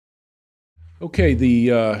Okay,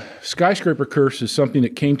 the skyscraper curse is something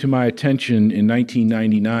that came to my attention in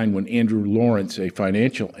 1999 when Andrew Lawrence, a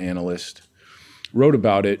financial analyst, wrote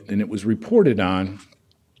about it, and it was reported on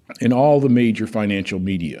in all the major financial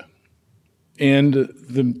media. And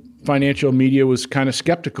the financial media was kind of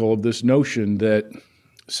skeptical of this notion that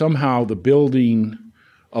somehow the building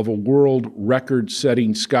of a world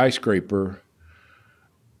record-setting skyscraper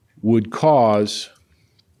would cause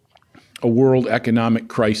a world economic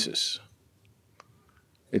crisis.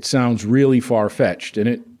 It sounds really far-fetched,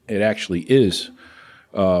 and it actually is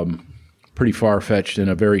pretty far-fetched in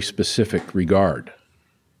a very specific regard.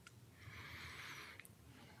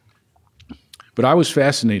 But I was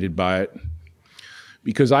fascinated by it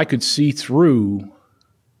because I could see through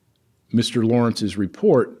Mr. Lawrence's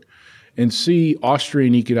report and see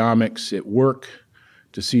Austrian economics at work,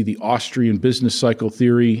 to see the Austrian business cycle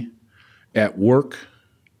theory at work.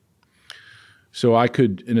 So I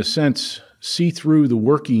could, in a sense, see through the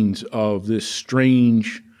workings of this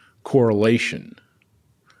strange correlation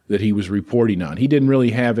that he was reporting on. He didn't really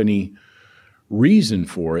have any reason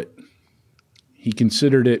for it. He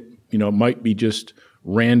considered it, might be just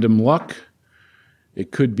random luck.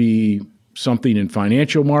 It could be something in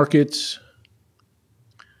financial markets.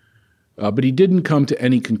 But he didn't come to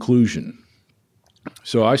any conclusion.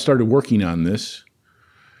 So I started working on this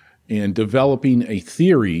and developing a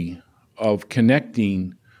theory of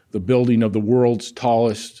connecting the building of the world's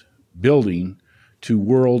tallest building to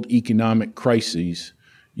world economic crises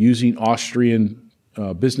using Austrian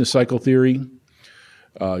business cycle theory,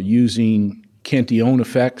 using Cantillon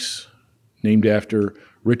effects, named after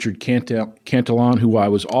Richard Cantillon, who I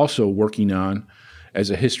was also working on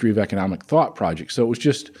as a history of economic thought project. So it was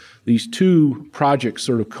just these two projects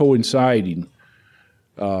sort of coinciding.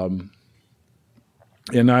 And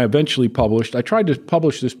I eventually I tried to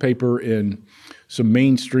publish this paper in some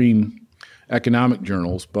mainstream economic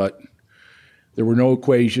journals, but there were no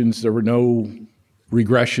equations, there were no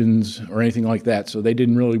regressions or anything like that, so they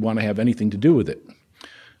didn't really want to have anything to do with it.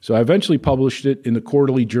 So I eventually published it in the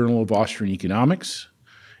Quarterly Journal of Austrian Economics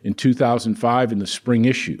in 2005 in the spring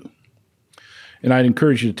issue. And I'd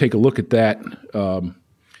encourage you to take a look at that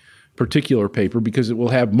particular paper because it will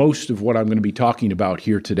have most of what I'm going to be talking about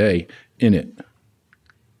here today in it.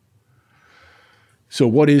 So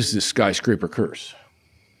what is this skyscraper curse?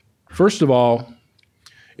 First of all,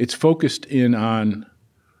 it's focused in on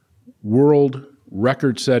world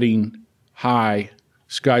record-setting high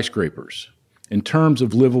skyscrapers in terms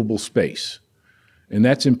of livable space. And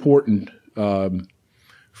that's important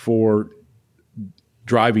for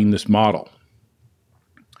driving this model.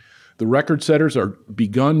 The record setters are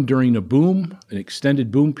begun during a boom, an extended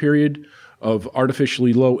boom period of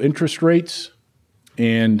artificially low interest rates,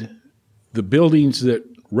 and the buildings that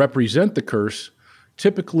represent the curse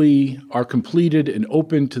typically are completed and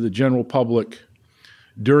open to the general public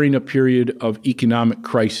during a period of economic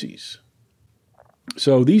crises.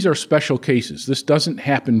 So these are special cases. This doesn't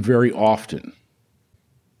happen very often.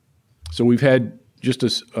 So we've had just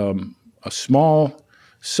a small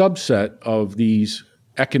subset of these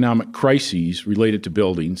economic crises related to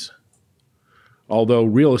buildings, although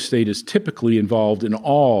real estate is typically involved in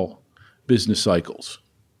all business cycles.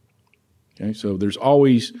 Okay, so there's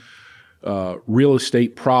always real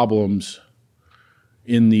estate problems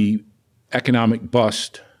in the economic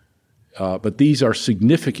bust, but these are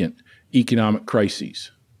significant economic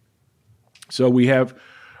crises. So we have,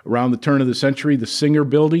 around the turn of the century, the Singer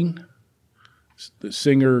building. The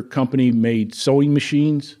Singer company made sewing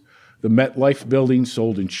machines. The MetLife building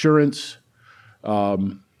sold insurance.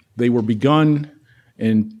 They were begun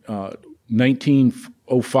in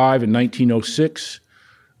 1905 and 1906.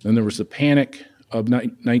 Then there was the panic of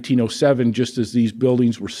 1907, just as these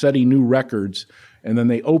buildings were setting new records, and then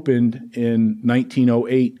they opened in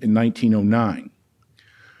 1908 and 1909.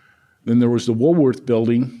 Then there was the Woolworth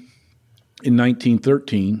building in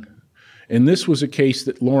 1913, and this was a case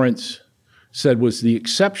that Lawrence said was the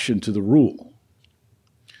exception to the rule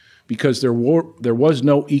because there was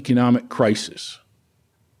no economic crisis.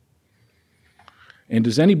 And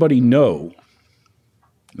does anybody know,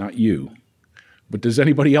 not you, but does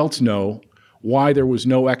anybody else know why there was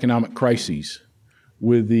no economic crisis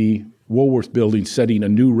with the Woolworth building setting a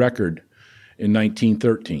new record in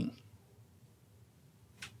 1913?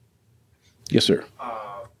 Yes, sir.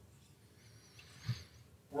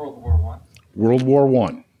 World War I. World War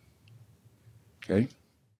I. Okay.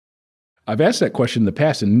 I've asked that question in the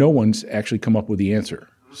past, and no one's actually come up with the answer.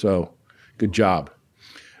 So, good job.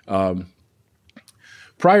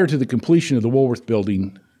 Prior to the completion of the Woolworth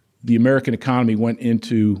building, the American economy went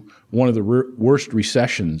into one of the worst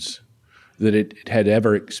recessions that it had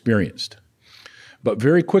ever experienced. But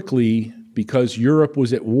very quickly, because Europe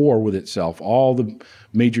was at war with itself, all the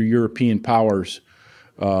major European powers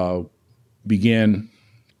began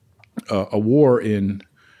a war in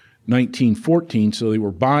 1914, so they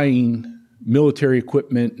were buying military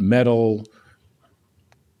equipment, metal,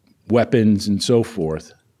 weapons, and so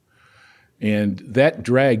forth. And that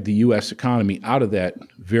dragged the U.S. economy out of that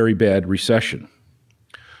very bad recession.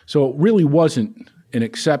 So it really wasn't an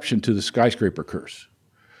exception to the skyscraper curse.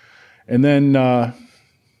 And then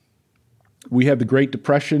we have the Great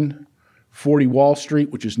Depression, 40 Wall Street,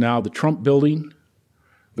 which is now the Trump Building,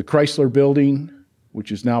 the Chrysler Building,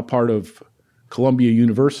 which is now part of Columbia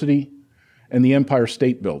University, and the Empire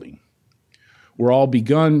State Building, were all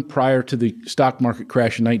begun prior to the stock market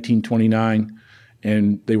crash in 1929,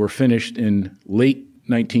 and they were finished in late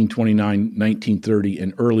 1929, 1930,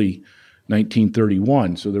 and early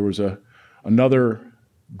 1931. So there was another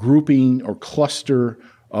grouping or cluster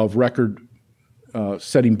of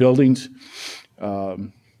record-setting buildings.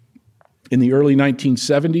 In the early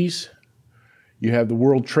 1970s, you have the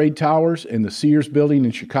World Trade Towers and the Sears Building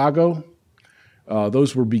in Chicago.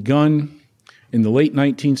 Those were begun in the late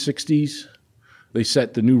 1960s. They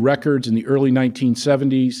set the new records in the early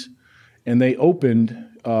 1970s, and they opened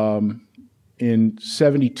in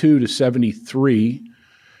 72 to 73.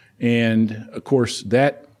 And, of course,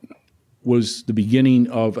 that was the beginning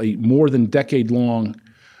of a more than decade-long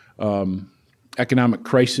economic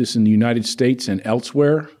crisis in the United States and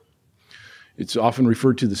elsewhere. It's often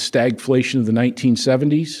referred to the stagflation of the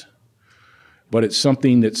 1970s, but it's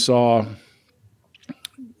something that saw,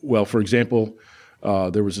 well, for example,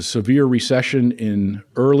 there was a severe recession in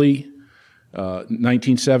early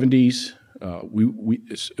 1970s.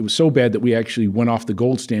 It was so bad that we actually went off the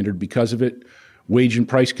gold standard because of it. Wage and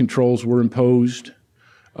price controls were imposed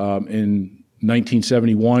in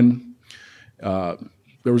 1971.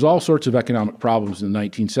 There was all sorts of economic problems in the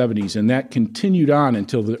 1970s, and that continued on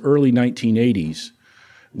until the early 1980s,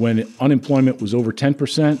 when unemployment was over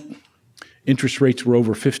 10%, interest rates were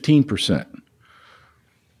over 15%.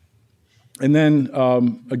 And then,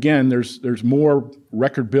 again, there's more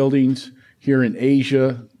record buildings here in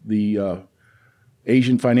Asia, the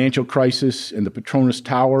Asian financial crisis and the Petronas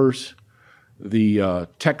Towers, the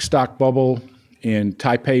tech stock bubble in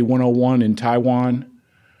Taipei 101 in Taiwan,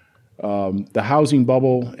 the housing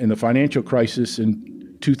bubble and the financial crisis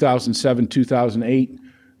in 2007, 2008.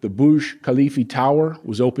 The Burj Khalifa Tower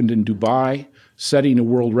was opened in Dubai, setting a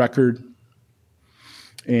world record.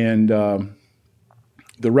 And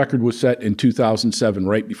the record was set in 2007,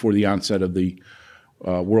 right before the onset of the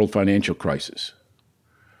world financial crisis.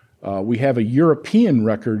 We have a European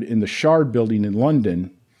record in the Shard Building in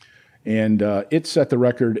London, and it set the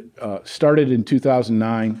record, started in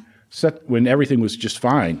 2009, set when everything was just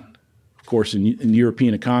fine, of course, in the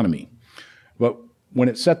European economy. But when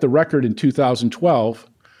it set the record in 2012,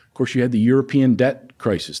 of course, you had the European debt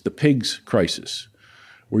crisis, the pigs crisis,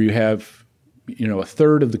 where you have, a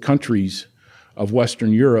third of the countries of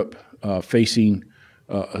Western Europe facing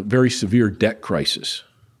a very severe debt crisis.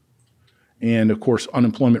 And, of course,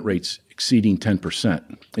 unemployment rates exceeding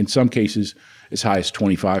 10%, in some cases as high as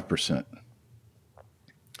 25%.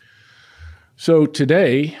 So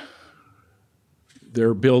today,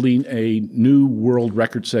 they're building a new world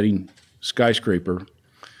record-setting skyscraper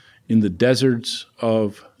in the deserts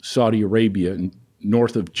of Saudi Arabia,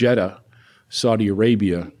 north of Jeddah, Saudi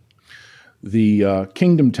Arabia. The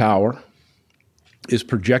Kingdom Tower is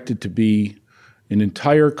projected to be an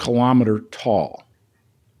entire kilometer tall.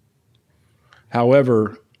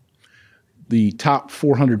 However, the top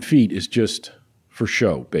 400 feet is just for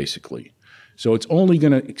show, basically. So it's only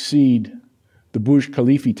going to exceed the Burj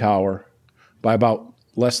Khalifa Tower by about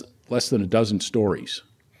less than a dozen stories.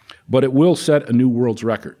 But it will set a new world's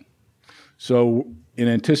record. So in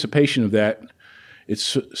anticipation of that,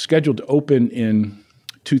 it's scheduled to open in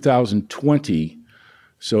 2020,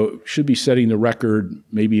 so it should be setting the record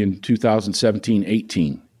maybe in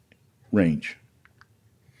 2017-18 range.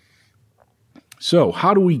 So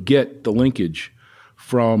how do we get the linkage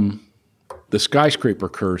from the skyscraper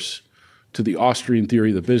curse to the Austrian theory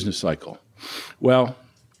of the business cycle? Well,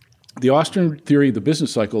 the Austrian theory of the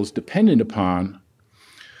business cycle is dependent upon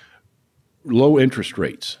low interest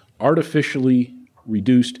rates, artificially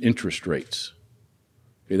reduced interest rates.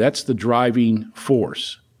 Okay, that's the driving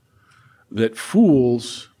force that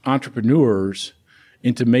fools entrepreneurs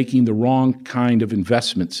into making the wrong kind of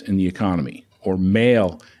investments in the economy, or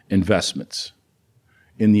male investments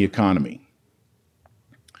in the economy.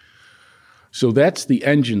 So that's the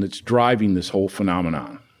engine that's driving this whole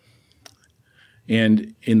phenomenon.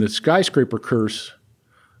 And in the skyscraper curse,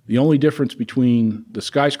 The only difference between the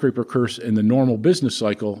skyscraper curse and the normal business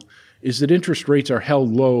cycle is that interest rates are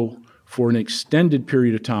held low for an extended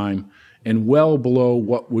period of time and well below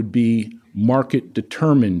what would be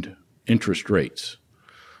market-determined interest rates.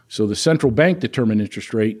 So the central bank determined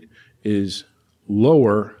interest rate is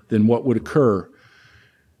lower than what would occur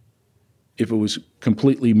if it was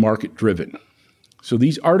completely market-driven. So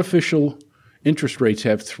these artificial interest rates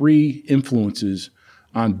have three influences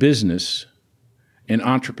on business and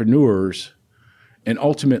entrepreneurs, and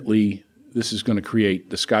ultimately this is going to create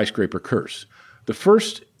the skyscraper curse. The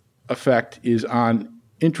first effect is on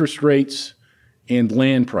interest rates and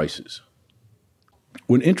land prices.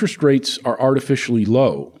 When interest rates are artificially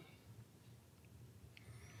low,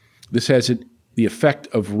 this has the effect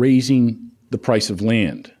of raising the price of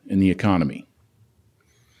land in the economy,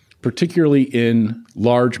 particularly in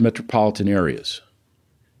large metropolitan areas.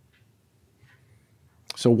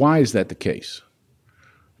 So why is that the case?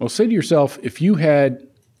 Well, say to yourself, if you had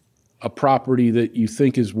a property that you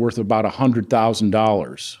think is worth about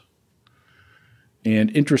 $100,000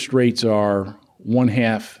 and interest rates are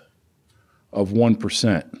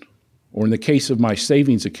 0.5%, or in the case of my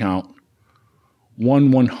savings account,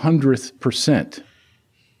 1/100%.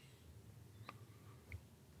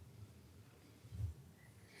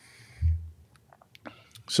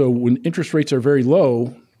 So when interest rates are very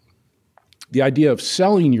low, the idea of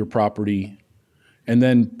selling your property and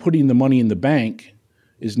then putting the money in the bank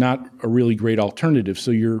is not a really great alternative.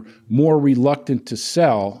 So you're more reluctant to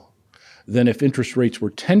sell than if interest rates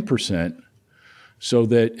were 10%, so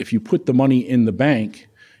that if you put the money in the bank,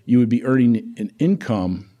 you would be earning an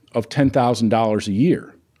income of $10,000 a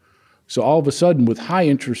year. So all of a sudden, with high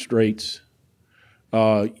interest rates,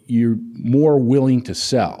 you're more willing to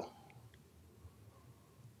sell.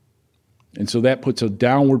 And so that puts a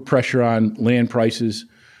downward pressure on land prices.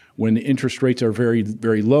 When the interest rates are very,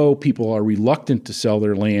 very low, people are reluctant to sell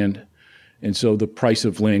their land, and so the price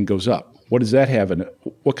of land goes up. What does that have, and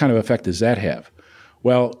what kind of effect does that have?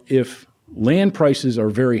 Well, if land prices are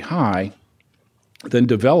very high, then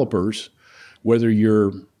developers, whether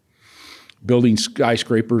you're building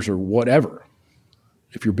skyscrapers or whatever,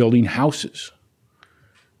 if you're building houses,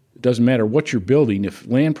 it doesn't matter what you're building. If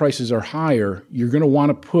land prices are higher, you're going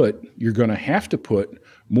to have to put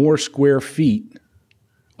more square feet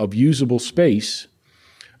of usable space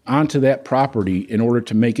onto that property in order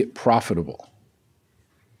to make it profitable.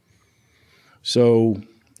 So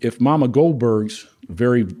if Mama Goldberg's a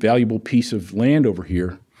very valuable piece of land over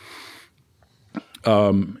here,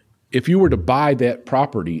 if you were to buy that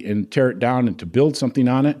property and tear it down and to build something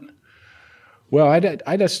on it, well,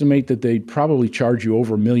 I'd estimate that they'd probably charge you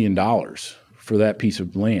over $1 million for that piece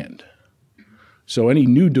of land. So any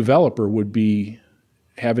new developer would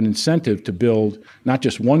have an incentive to build not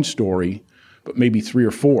just one story, but maybe 3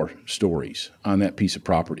 or 4 stories on that piece of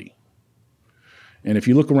property. And if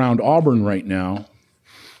you look around Auburn right now,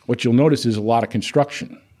 what you'll notice is a lot of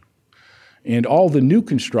construction. And all the new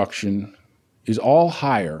construction is all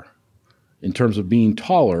higher in terms of being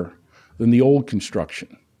taller than the old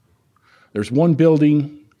construction. There's one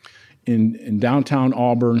building in downtown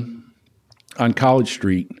Auburn on College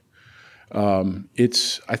Street.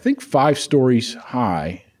 It's, I think, 5 stories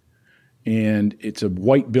high, and it's a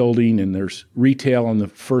white building, and there's retail on the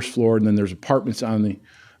first floor, and then there's apartments on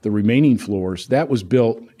the remaining floors. That was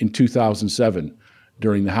built in 2007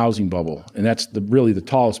 during the housing bubble, and that's really the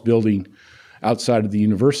tallest building outside of the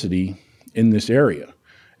university in this area.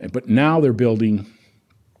 But now they're building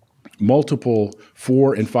multiple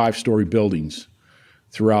 4- and 5-story buildings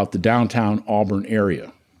throughout the downtown Auburn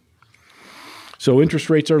area. So interest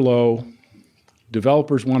rates are low.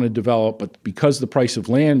 Developers want to develop, but because the price of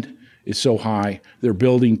land is so high, they're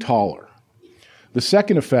building taller. The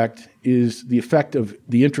second effect is the effect of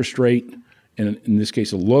the interest rate, and in this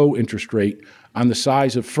case a low interest rate, on the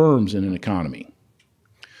size of firms in an economy.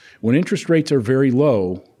 When interest rates are very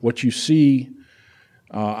low, what you see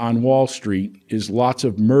on Wall Street is lots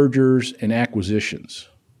of mergers and acquisitions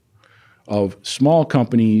of small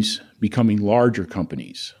companies becoming larger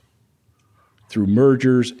companies through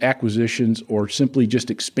mergers, acquisitions, or simply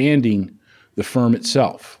just expanding the firm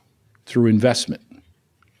itself through investment.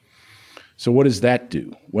 So what does that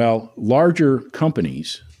do? Well, larger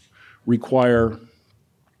companies require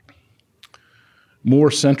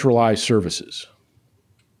more centralized services.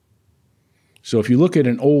 So if you look at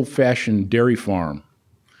an old-fashioned dairy farm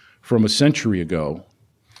from a century ago,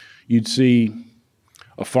 you'd see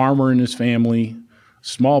a farmer and his family, a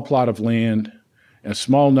small plot of land, and a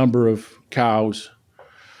small number of cows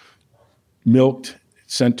milked,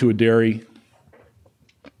 sent to a dairy.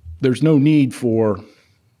 There's no need for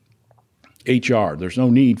HR. There's no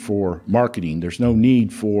need for marketing. There's no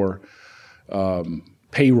need for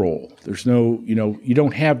payroll. There's no, you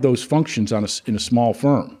don't have those functions in a small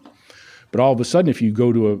firm. But all of a sudden, if you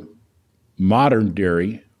go to a modern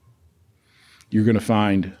dairy, you're going to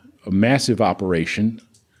find a massive operation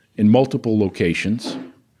in multiple locations.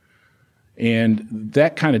 And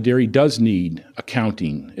that kind of dairy does need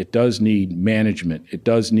accounting. It does need management. It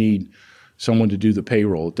does need someone to do the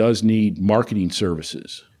payroll. It does need marketing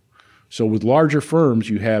services. So with larger firms,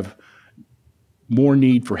 you have more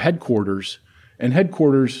need for headquarters, and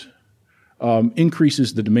headquarters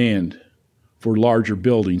increases the demand for larger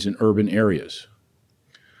buildings in urban areas.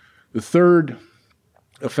 The third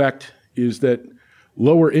effect is that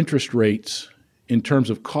lower interest rates in terms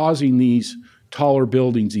of causing these taller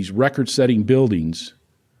buildings, these record-setting buildings,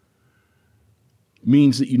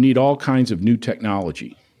 means that you need all kinds of new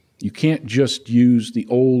technology. You can't just use the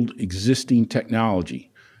old existing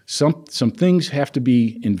technology. Some things have to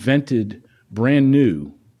be invented brand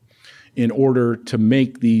new in order to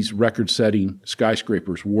make these record-setting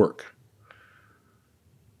skyscrapers work.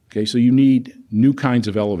 Okay, so you need new kinds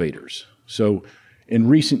of elevators. So in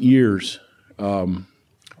recent years,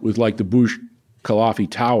 with like the Burj Khalifa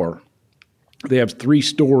Tower, they have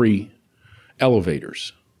 3-story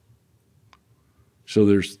elevators. So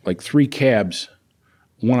there's like 3 cabs,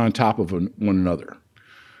 one on top of one another.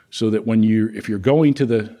 So that if you're going to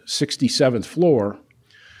the 67th floor,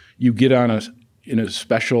 you get on in a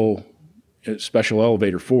special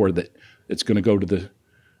elevator forward it's going to go to the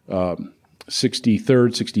 63rd,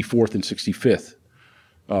 64th, and 65th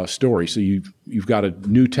story. So you've got a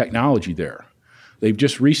new technology there. They've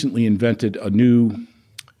just recently invented a new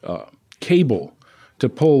cable to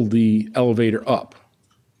pull the elevator up.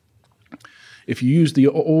 If you use the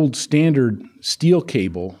old standard steel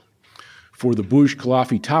cable for the Burj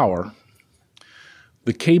Khalifa Tower,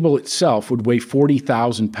 the cable itself would weigh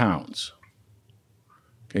 40,000 pounds.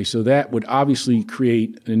 Okay, so that would obviously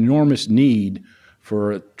create an enormous need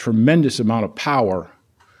for a tremendous amount of power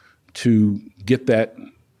to get that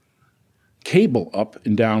cable up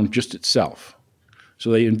and down just itself.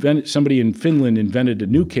 So somebody in Finland invented a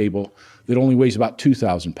new cable that only weighs about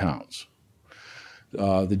 2,000 pounds.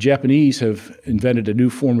 The Japanese have invented a new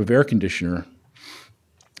form of air conditioner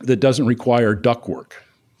that doesn't require ductwork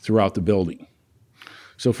throughout the building.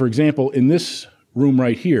 So for example, in this room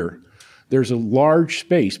right here, there's a large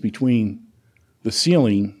space between the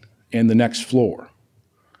ceiling and the next floor.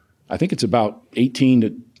 I think it's about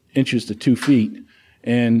 18 inches to 2 feet,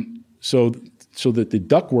 and so that the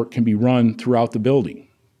ductwork can be run throughout the building.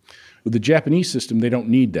 With the Japanese system, they don't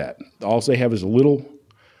need that. All they have is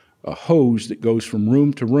a hose that goes from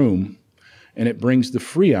room to room, and it brings the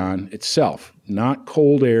Freon itself, not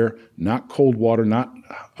cold air, not cold water, not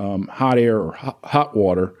hot air or hot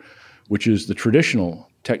water, which is the traditional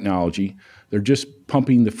technology. They're just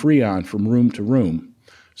pumping the Freon from room to room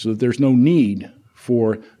so that there's no need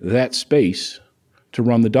for that space to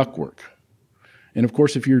run the ductwork. And of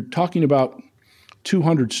course, if you're talking about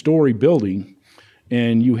 200-story building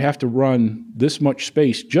and you have to run this much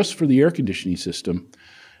space just for the air conditioning system,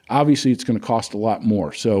 obviously it's going to cost a lot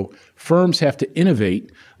more. So firms have to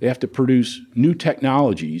innovate. They have to produce new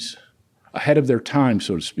technologies ahead of their time,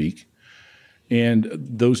 so to speak. And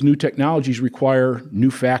those new technologies require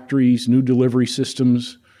new factories, new delivery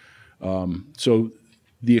systems. So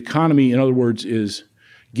the economy, in other words, is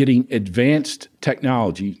getting advanced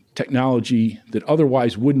technology that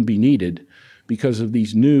otherwise wouldn't be needed because of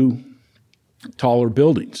these new, taller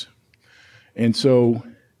buildings. And so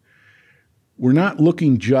we're not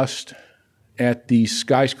looking just at these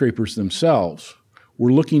skyscrapers themselves.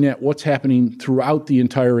 We're looking at what's happening throughout the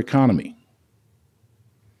entire economy.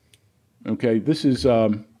 Okay, this is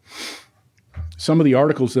some of the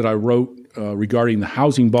articles that I wrote regarding the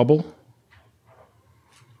housing bubble.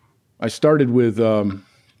 I started with,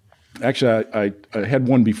 actually I had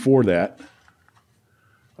one before that,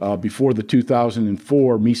 before the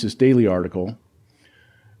 2004 Mises Daily article.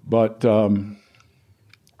 But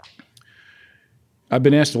I've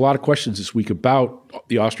been asked a lot of questions this week about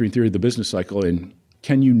the Austrian theory of the business cycle, and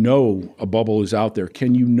can you know a bubble is out there?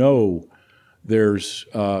 Can you know there's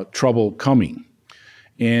trouble coming?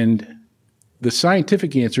 And the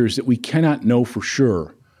scientific answer is that we cannot know for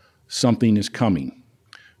sure something is coming.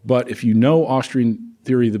 But if you know Austrian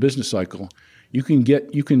theory of the business cycle, you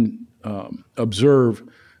can observe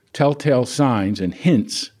telltale signs and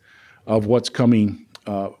hints of what's coming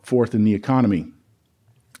forth in the economy.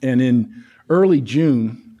 And in early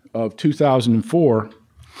June of 2004,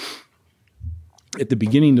 at the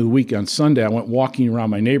beginning of the week on Sunday, I went walking around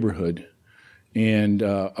my neighborhood, And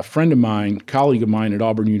a friend of mine, colleague of mine at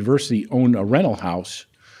Auburn University, owned a rental house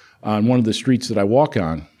on one of the streets that I walk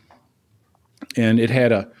on. And it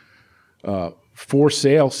had a for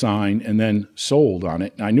sale sign and then sold on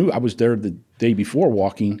it. And I knew I was there the day before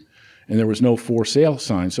walking, and there was no for sale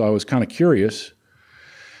sign. So I was kind of curious.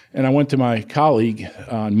 And I went to my colleague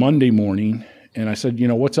on Monday morning, and I said,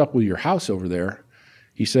 what's up with your house over there?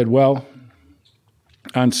 He said, well,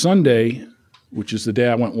 on Sunday, which is the day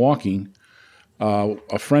I went walking,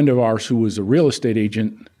 a friend of ours who was a real estate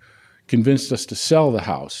agent convinced us to sell the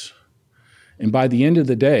house. And by the end of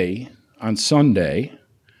the day, on Sunday,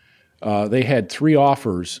 they had 3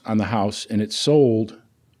 offers on the house, and it sold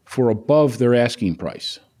for above their asking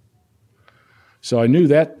price. So I knew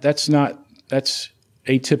that's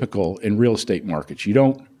atypical in real estate markets. You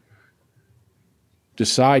don't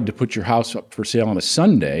decide to put your house up for sale on a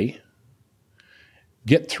Sunday,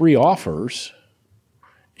 get 3 offers,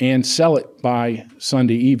 and sell it by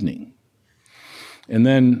Sunday evening. And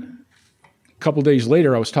then a couple days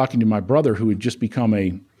later, I was talking to my brother, who had just become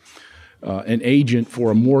an agent for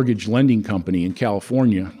a mortgage lending company in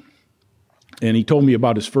California. And he told me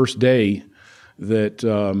about his first day that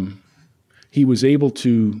he was able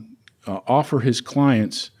to offer his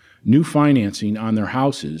clients new financing on their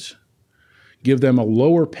houses, give them a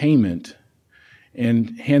lower payment,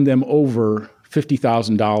 and hand them over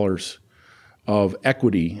 $50,000 of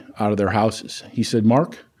equity out of their houses. He said,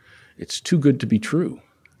 Mark, it's too good to be true.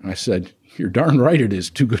 And I said, you're darn right it is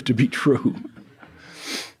too good to be true.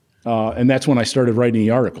 And that's when I started writing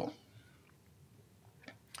the article.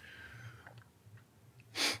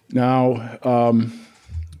 Now,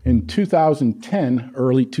 in 2010,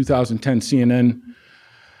 early 2010, CNN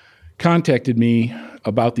contacted me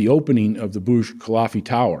about the opening of the Burj Khalifa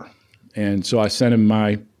Tower. And so I sent him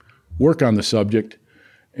my work on the subject,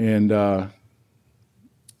 and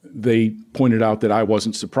they pointed out that I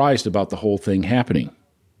wasn't surprised about the whole thing happening.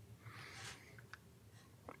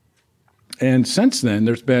 And since then,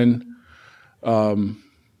 there's been a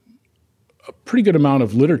pretty good amount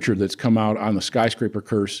of literature that's come out on the skyscraper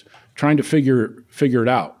curse, trying to figure it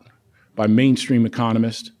out by mainstream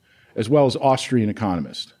economists as well as Austrian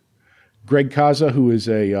economists. Greg Kaza, who's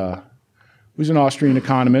an Austrian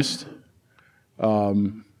economist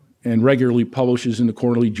and regularly publishes in the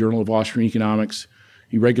Quarterly Journal of Austrian Economics.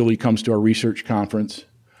 He regularly comes to our research conference.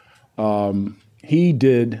 He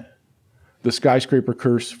did the skyscraper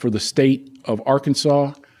curse for the state of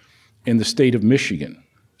Arkansas and the state of Michigan.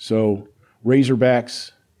 So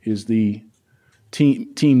Razorbacks is the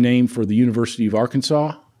team name for the University of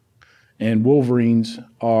Arkansas, and Wolverines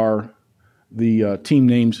are the team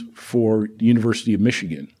names for the University of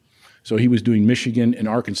Michigan. So he was doing Michigan and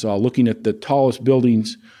Arkansas, looking at the tallest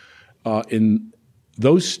buildings in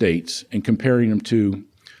those states and comparing them to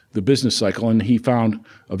the business cycle, and he found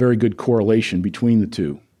a very good correlation between the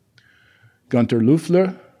two. Gunter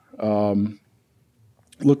Loeffler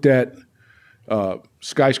looked at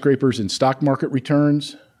skyscrapers and stock market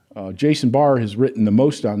returns. Jason Barr has written the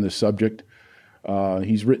most on this subject.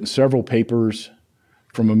 He's written several papers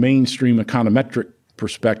from a mainstream econometric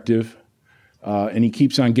perspective, and he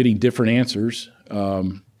keeps on getting different answers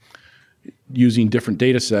using different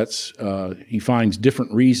data sets. He finds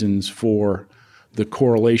different reasons for the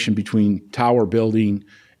correlation between tower building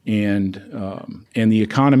and the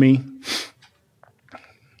economy.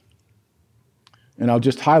 And I'll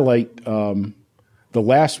just highlight the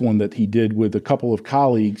last one that he did with a couple of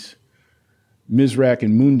colleagues, Mizrak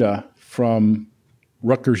and Munda from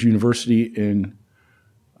Rutgers University in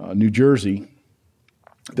New Jersey.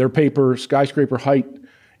 Their paper, Skyscraper Height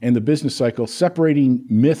and the Business Cycle, Separating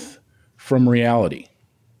Myth from Reality.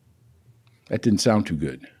 That didn't sound too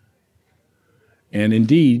good. And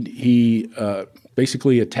indeed, he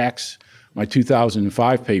basically attacks my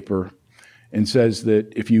 2005 paper and says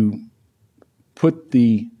that if you put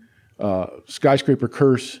the skyscraper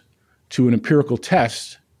curse to an empirical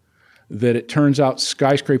test, that it turns out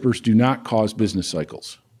skyscrapers do not cause business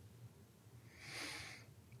cycles.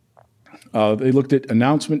 They looked at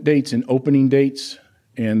announcement dates and opening dates,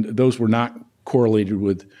 and those were not correlated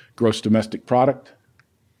with gross domestic product.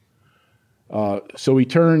 So they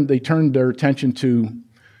turned their attention to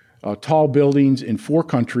tall buildings in 4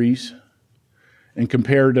 countries and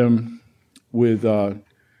compared them with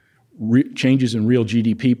changes in real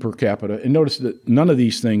GDP per capita. And notice that none of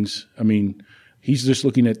these things, he's just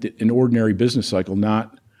looking at an ordinary business cycle,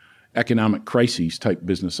 not economic crises type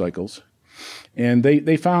business cycles. And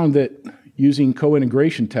they found that using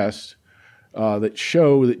co-integration tests that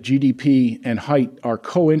show that GDP and height are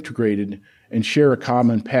co-integrated and share a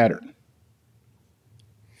common pattern.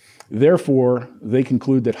 Therefore, they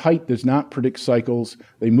conclude that height does not predict cycles.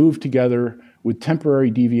 They move together with temporary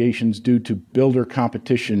deviations due to builder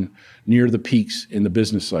competition near the peaks in the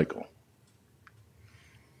business cycle.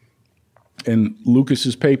 And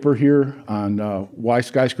Lucas's paper here on why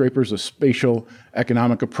skyscrapers, a spatial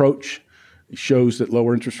economic approach, shows that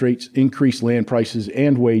lower interest rates increase land prices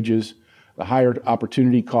and wages. The higher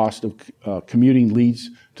opportunity cost of commuting leads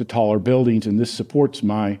to taller buildings, and this supports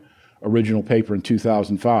my original paper in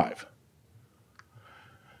 2005.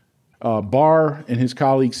 Barr and his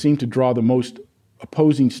colleagues seem to draw the most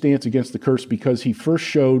opposing stance against the curse because he first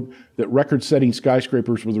showed that record-setting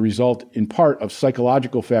skyscrapers were the result in part of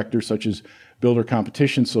psychological factors such as builder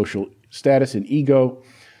competition, social status, and ego.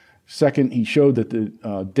 Second, he showed that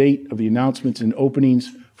the date of the announcements and openings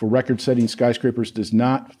for record-setting skyscrapers does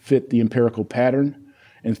not fit the empirical pattern.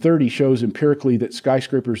 And third, he shows empirically that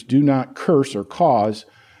skyscrapers do not curse or cause,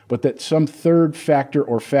 but that some third factor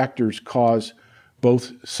or factors cause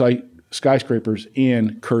both skyscrapers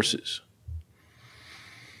and curses.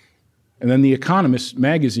 And then The Economist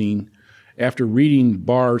magazine, after reading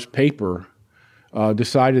Barr's paper,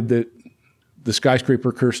 decided that the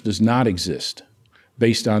skyscraper curse does not exist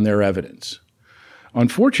based on their evidence.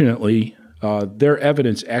 Unfortunately, their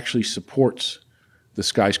evidence actually supports the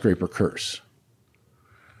skyscraper curse.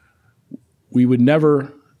 We would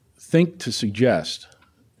never think to suggest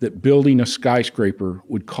that building a skyscraper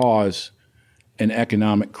would cause an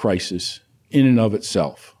economic crisis in and of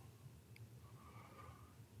itself.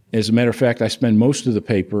 As a matter of fact, I spend most of the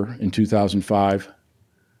paper in 2005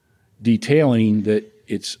 detailing that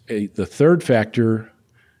the third factor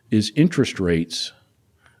is interest rates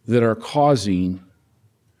that are causing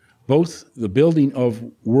both the building of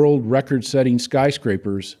world record-setting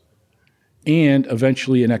skyscrapers and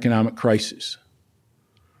eventually an economic crisis.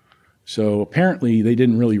 So apparently they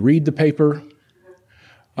didn't really read the paper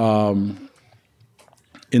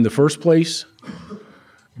in the first place,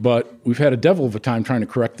 but we've had a devil of a time trying to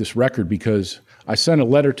correct this record because I sent a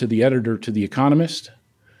letter to the editor to The Economist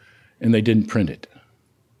and they didn't print it.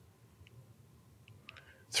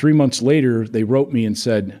 3 months later, they wrote me and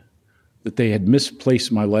said that they had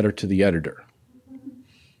misplaced my letter to the editor.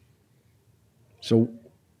 So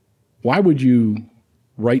why would you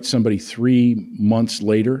write somebody 3 months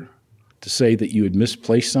later to say that you had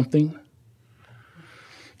misplaced something?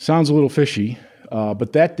 Sounds a little fishy,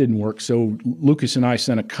 but that didn't work. So Lucas and I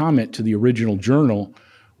sent a comment to the original journal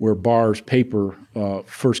where Barr's paper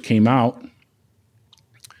first came out.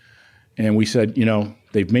 And we said, you know,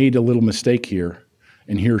 they've made a little mistake here,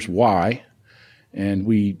 and here's why. And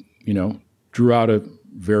we, drew out a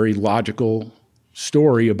very logical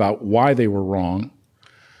story about why they were wrong.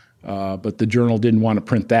 But the journal didn't want to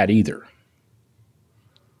print that either.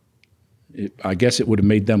 I guess it would have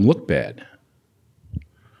made them look bad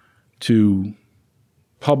to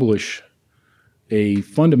publish a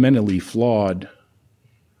fundamentally flawed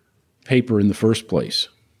paper in the first place.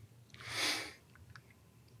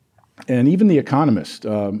 And even The Economist,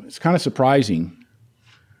 it's kind of surprising.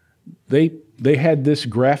 They had this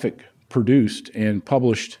graphic produced and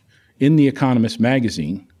published in The Economist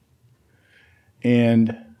magazine,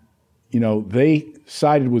 and they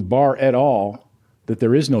sided with Barr et al. That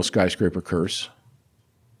there is no skyscraper curse,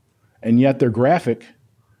 and yet their graphic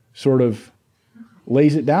sort of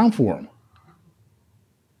lays it down for them.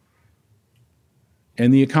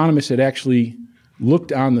 And The Economist had actually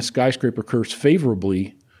looked on the skyscraper curse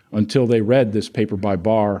favorably until they read this paper by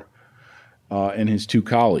Barr and his two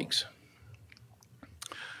colleagues.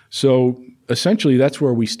 So essentially that's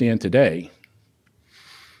where we stand today.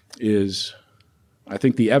 I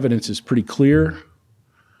think the evidence is pretty clear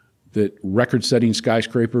that record-setting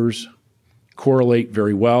skyscrapers correlate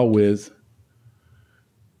very well with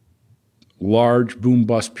large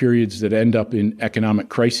boom-bust periods that end up in economic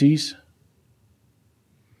crises.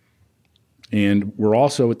 And we're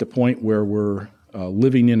also at the point where we're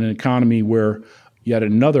living in an economy where yet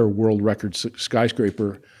another world record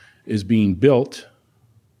skyscraper is being built.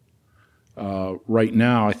 Right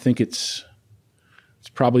now, I think it's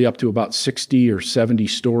probably up to about 60 or 70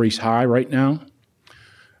 stories high right now.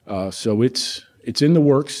 So it's in the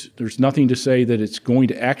works. There's nothing to say that it's going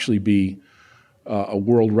to actually be a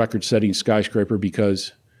world record-setting skyscraper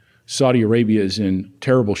because Saudi Arabia is in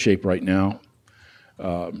terrible shape right now.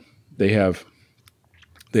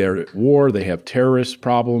 They're at war. They have terrorist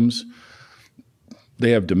problems.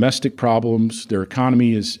 They have domestic problems. Their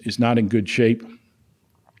economy is not in good shape.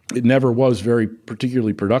 It never was very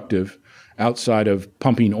particularly productive outside of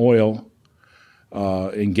pumping oil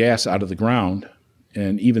and gas out of the ground.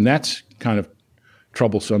 And even that's kind of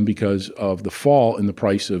troublesome because of the fall in the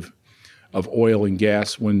price of of oil and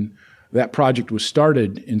gas. When that project was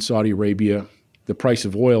started in Saudi Arabia, the price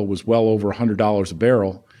of oil was well over $100 a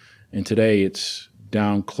barrel, and today it's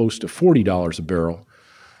down close to $40 a barrel.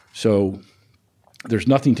 So there's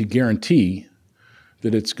nothing to guarantee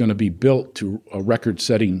that it's going to be built to a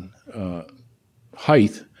record-setting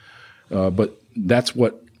height, but that's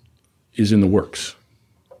what is in the works.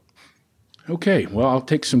 Okay, well, I'll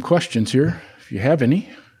take some questions here, if you have any.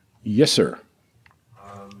 Yes, sir. Hang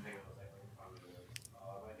on a second.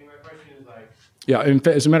 I think my question is like... Yeah,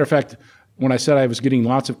 as a matter of fact, when I said I was getting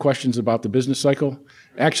lots of questions about the business cycle,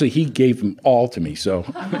 actually he gave them all to me, so...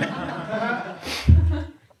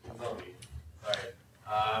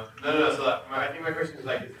 No. So I think my question is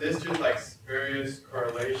like, is this just like spurious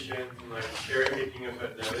correlations and like cherry picking of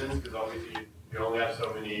certain evidence? Because obviously you only have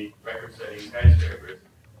so many record-setting skyscrapers.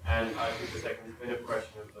 And I think the second kind of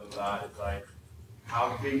question of that is like,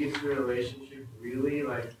 how big is the relationship really?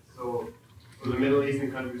 Like, so the Middle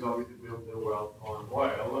Eastern countries obviously build their wealth on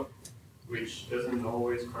oil, which doesn't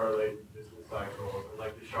always correlate with business cycles. And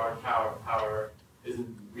like the shark power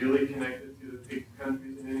isn't really connected to the big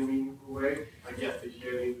countries in any meaningful way. Like, yes, they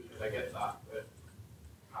share the interest, I get that, but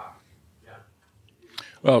yeah.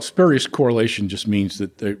 Well, spurious correlation just means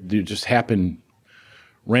that they just happen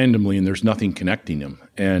randomly and there's nothing connecting them.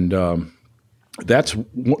 And that's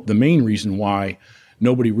the main reason why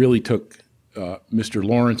nobody really took Mr.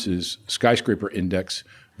 Lawrence's skyscraper index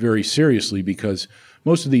very seriously, because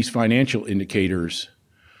most of these financial indicators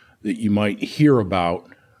that you might hear about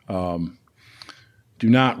do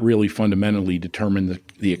not really fundamentally determine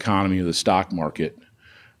the economy of the stock market.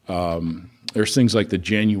 There's things like the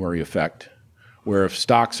January effect, where if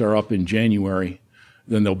stocks are up in January,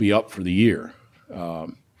 then they'll be up for the year.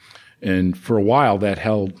 And for a while, that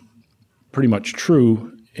held pretty much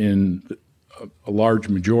true in a large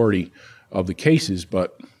majority of the cases,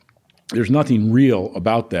 but there's nothing real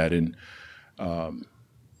about that. And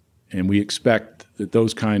we expect that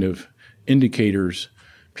those kind of indicators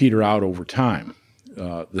peter out over time.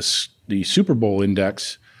 The Super Bowl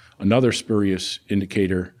index, another spurious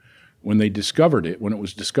indicator, when they discovered it, when it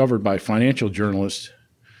was discovered by financial journalists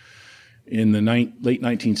in the late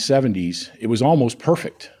 1970s, it was almost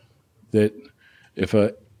perfect. That if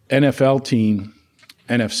a NFL team,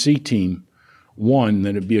 NFC team won,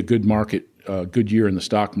 then it'd be a good market, good year in the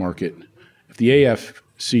stock market. If the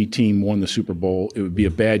AFC team won the Super Bowl, it would be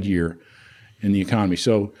a bad year in the economy.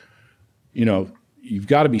 So, you know, you've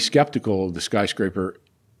got to be skeptical of the skyscraper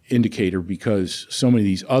indicator, because so many of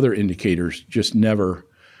these other indicators just never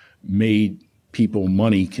made people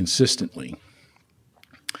money consistently.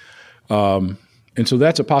 And so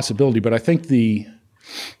that's a possibility, but I think the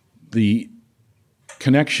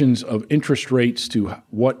connections of interest rates to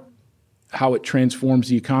how it transforms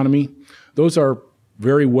the economy, those are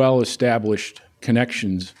very well established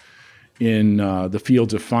connections in the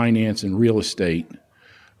fields of finance and real estate,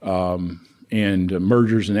 and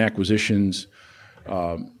mergers and acquisitions.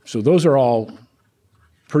 So those are all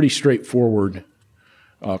pretty straightforward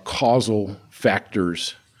causal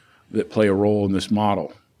factors that play a role in this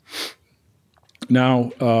model.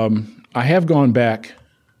 Now, I have gone back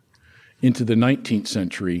into the 19th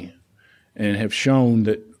century and have shown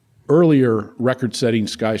that earlier record-setting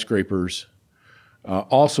skyscrapers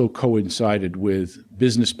also coincided with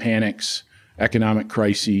business panics, economic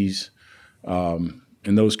crises, and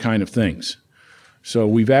those kind of things. So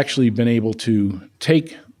we've actually been able to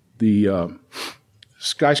take the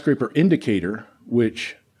skyscraper indicator,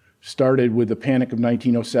 which started with the panic of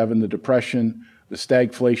 1907, the Depression, the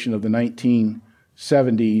stagflation of the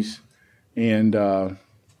 1970s, and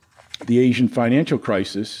the Asian financial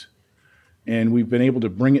crisis, and we've been able to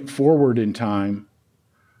bring it forward in time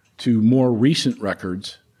to more recent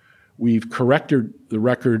records. We've corrected the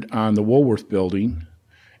record on the Woolworth building,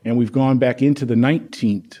 and we've gone back into the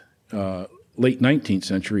late 19th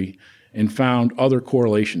century and found other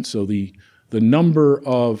correlations. So the number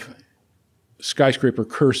of skyscraper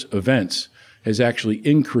curse events has actually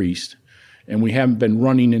increased, and we haven't been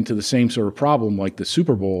running into the same sort of problem like the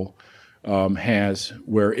Super Bowl has,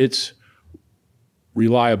 where its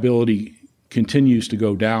reliability continues to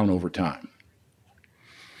go down over time.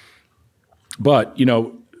 But, you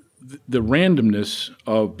know, the randomness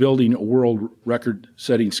of building a world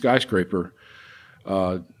record-setting skyscraper,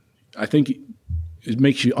 I think it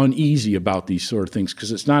makes you uneasy about these sort of things,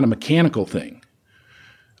 because it's not a mechanical thing.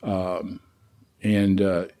 And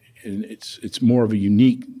it's more of a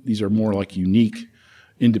unique, these are more like unique,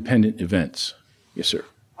 independent events. Yes, sir.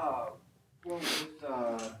 Well, with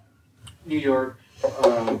New York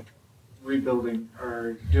rebuilding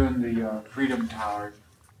or doing the Freedom Tower,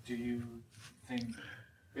 do you think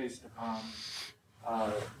based upon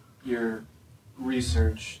your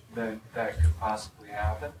research that could possibly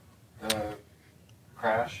happen? The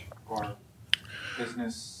crash or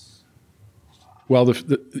business? Well,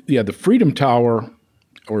 the Freedom Tower,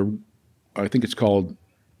 or I think it's called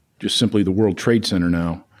just simply the World Trade Center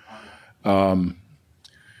now,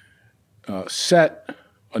 set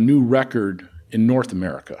a new record in North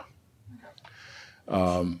America.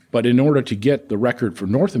 But in order to get the record for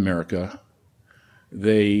North America,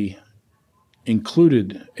 they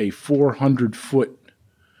included a 400-foot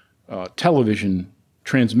television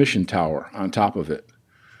transmission tower on top of it.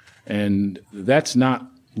 And that's not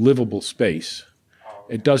livable space.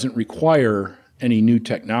 It doesn't require any new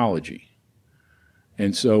technology.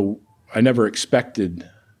 And so I never expected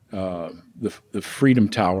the Freedom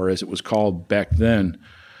Tower, as it was called back then,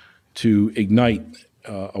 to ignite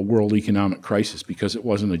a world economic crisis, because it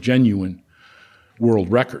wasn't a genuine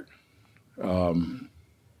world record.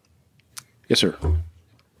 Yes, sir.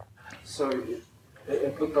 So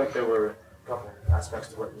it looked like there were a couple of aspects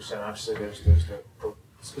to what you were saying. Obviously, there's the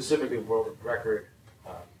specifically world record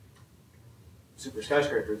super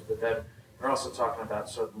skyscrapers, but then we're also talking about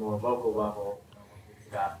sort of more local level.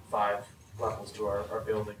 We've got 5 levels to our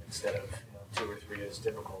building instead of 2 or 3 as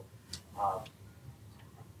typical.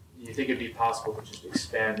 Do you think it'd be possible to just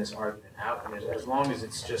expand this argument out? I mean, as long as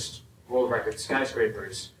it's just world record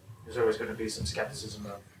skyscrapers, there's always going to be some skepticism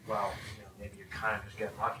of, well, maybe you're kind of just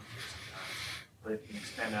getting lucky here sometimes. But if you can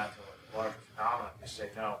expand out to a larger phenomenon, you say,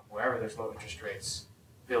 no, wherever there's low interest rates,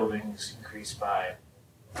 buildings increase by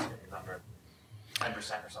a number, 10%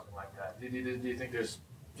 or something like that. Do you think there's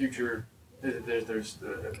future way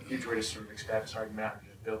to sort of expand this argument out and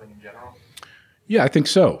just building in general? Yeah, I think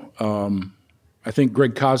so. I think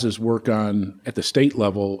Greg Kaza's work at the state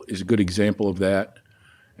level is a good example of that.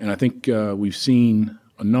 And I think we've seen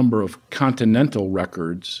a number of continental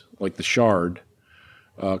records, like the Shard,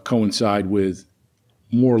 coincide with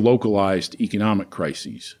more localized economic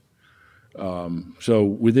crises. So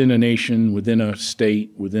within a nation, within a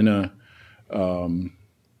state, within a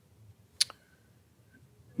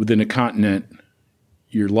continent,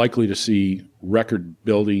 you're likely to see record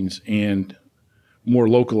buildings and more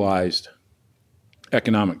localized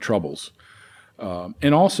economic troubles.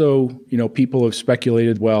 And also, people have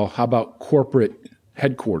speculated, well, how about corporate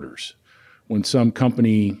headquarters? When some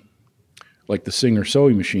company like the Singer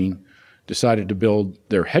sewing machine decided to build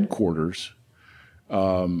their headquarters,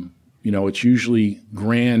 it's usually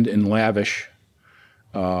grand and lavish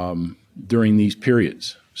during these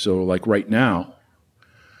periods. So like right now,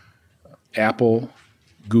 Apple,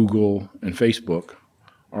 Google, and Facebook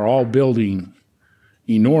are all building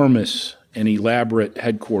enormous and elaborate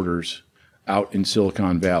headquarters out in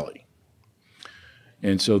Silicon Valley.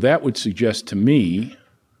 And so that would suggest to me,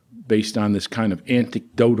 based on this kind of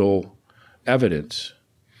anecdotal evidence,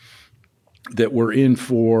 that we're in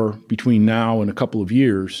for, between now and a couple of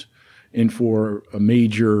years, in for a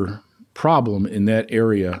major problem in that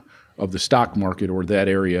area of the stock market or that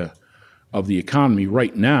area of the economy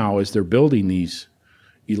right now as they're building these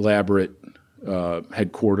elaborate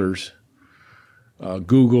headquarters.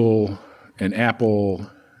 Google and Apple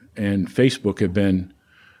and Facebook have been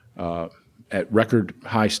at record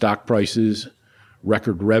high stock prices,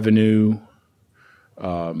 record revenue.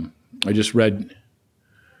 I just read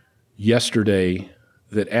yesterday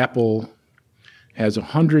that Apple has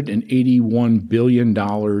 $181 billion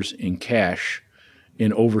in cash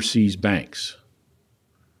in overseas banks.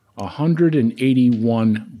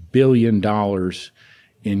 $181 billion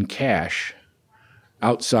in cash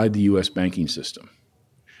outside the U.S. banking system.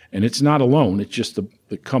 And it's not alone, it's just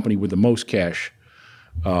the company with the most cash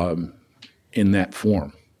in that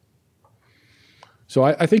form. So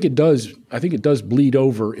I think it does bleed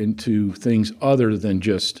over into things other than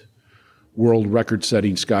just world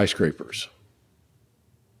record-setting skyscrapers.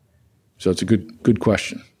 So it's a good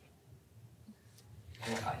question.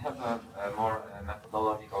 I have a more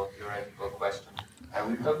methodological, theoretical question.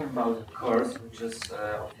 We're talking about a course, which is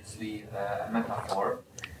obviously a metaphor,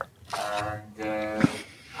 and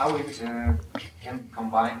how it can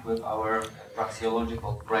combine with our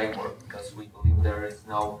praxeological framework, because we believe there is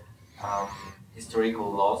no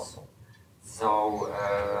historical loss. So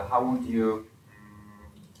how would you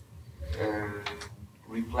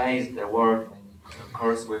replace the word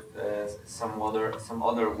course with some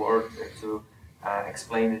other word to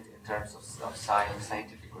explain it in terms of science,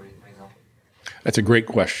 scientific reason? That's a great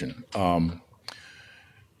question.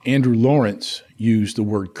 Andrew Lawrence used the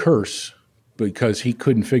word curse because he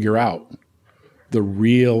couldn't figure out the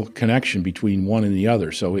real connection between one and the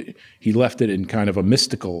other. So he left it in kind of a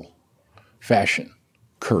mystical fashion,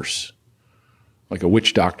 curse. like a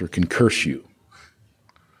witch doctor can curse you.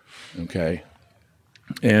 Okay?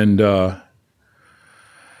 And I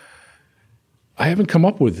haven't come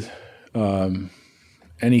up with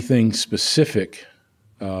anything specific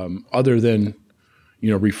other than,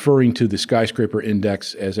 referring to the Skyscraper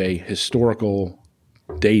Index as a historical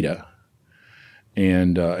data,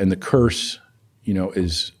 and the curse,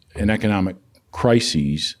 is an economic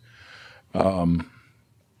crisis. Do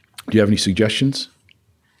you have any suggestions?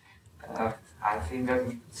 I think that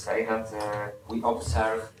we could say that we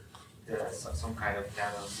observe some kind of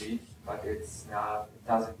tendency, but it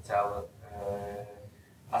doesn't tell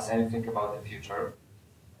us anything about the future.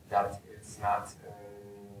 That it's not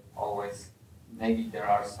always. Maybe there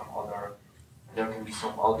can be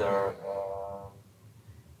some other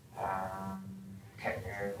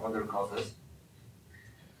other causes.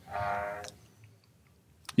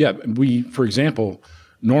 Yeah, for example,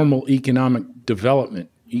 normal economic development,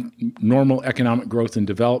 normal economic growth and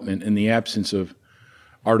development in the absence of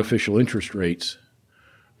artificial interest rates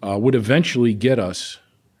would eventually get us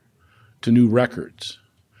to new records.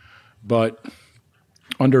 But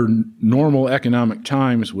under normal economic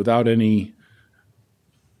times, without any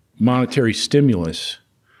monetary stimulus,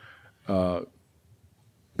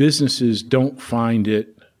 businesses don't find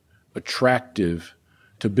it attractive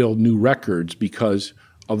to build new records because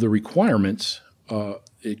of the requirements.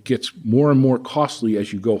 It gets more and more costly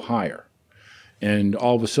as you go higher. And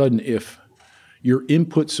all of a sudden, if your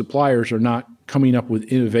input suppliers are not coming up with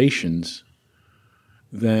innovations,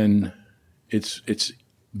 then it's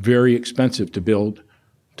very expensive to build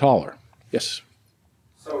taller. Yes?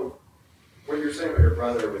 So what you're saying about your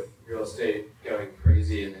brother with real estate going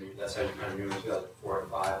crazy, and then that's how you kind of knew in 2004 and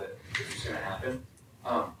 2005 that this was going to happen.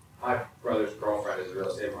 My brother's girlfriend is a real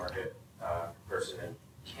estate market person and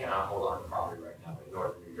cannot hold on to property right now in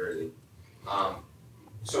northern New Jersey.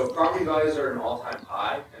 So property values are at an all-time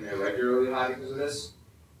high, and they're regularly high because of this.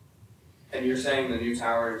 And you're saying the new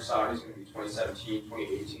tower in Saudi is going to be 2017,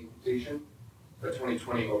 2018 completion, but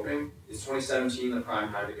 2020 opening. Is 2017 the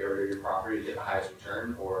prime time to get rid of your property to get the highest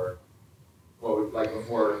return, or what would, like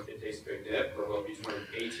before it takes a big dip, or will it be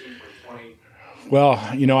 2018, 2020? Well,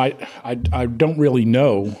 I don't really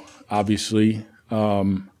know, obviously.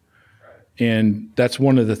 And that's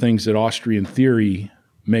one of the things that Austrian theory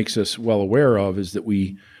makes us well aware of, is that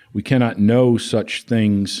we cannot know such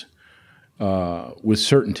things with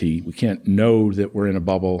certainty. We can't know that we're in a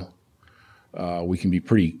bubble. We can be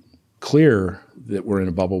pretty clear that we're in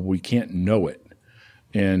a bubble, but we can't know it.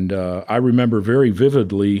 And I remember very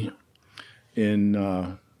vividly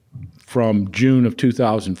from June of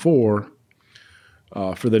 2004,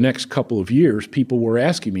 for the next couple of years, people were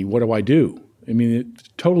asking me, what do I do? I mean,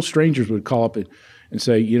 total strangers would call up and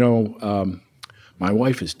say, my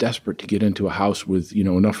wife is desperate to get into a house with,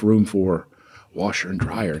 enough room for washer and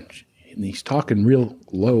dryer. And he's talking real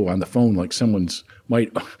low on the phone, like someone's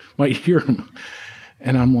might hear him.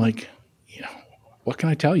 And I'm like, what can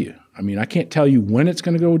I tell you? I mean, I can't tell you when it's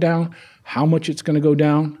going to go down, how much it's going to go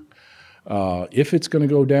down, if it's going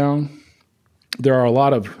to go down. There are a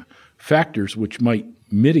lot of factors which might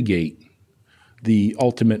mitigate the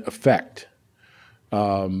ultimate effect.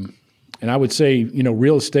 And I would say,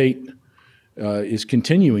 real estate is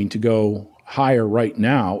continuing to go higher right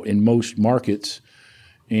now in most markets,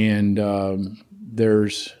 and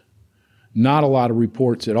there's not a lot of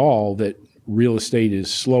reports at all that real estate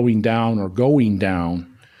is slowing down or going down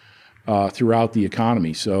throughout the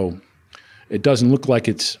economy. So it doesn't look like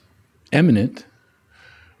it's imminent,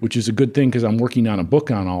 which is a good thing because I'm working on a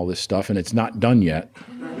book on all this stuff, and it's not done yet.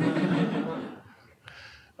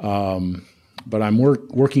 But I'm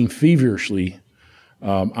working feverishly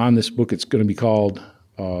on this book. It's going to be called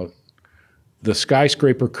The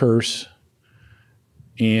Skyscraper Curse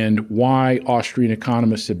and Why Austrian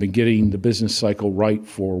Economists Have Been Getting the Business Cycle Right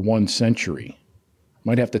for 1 Century.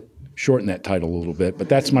 Might have to shorten that title a little bit, but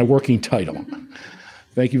that's my working title.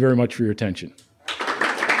 Thank you very much for your attention.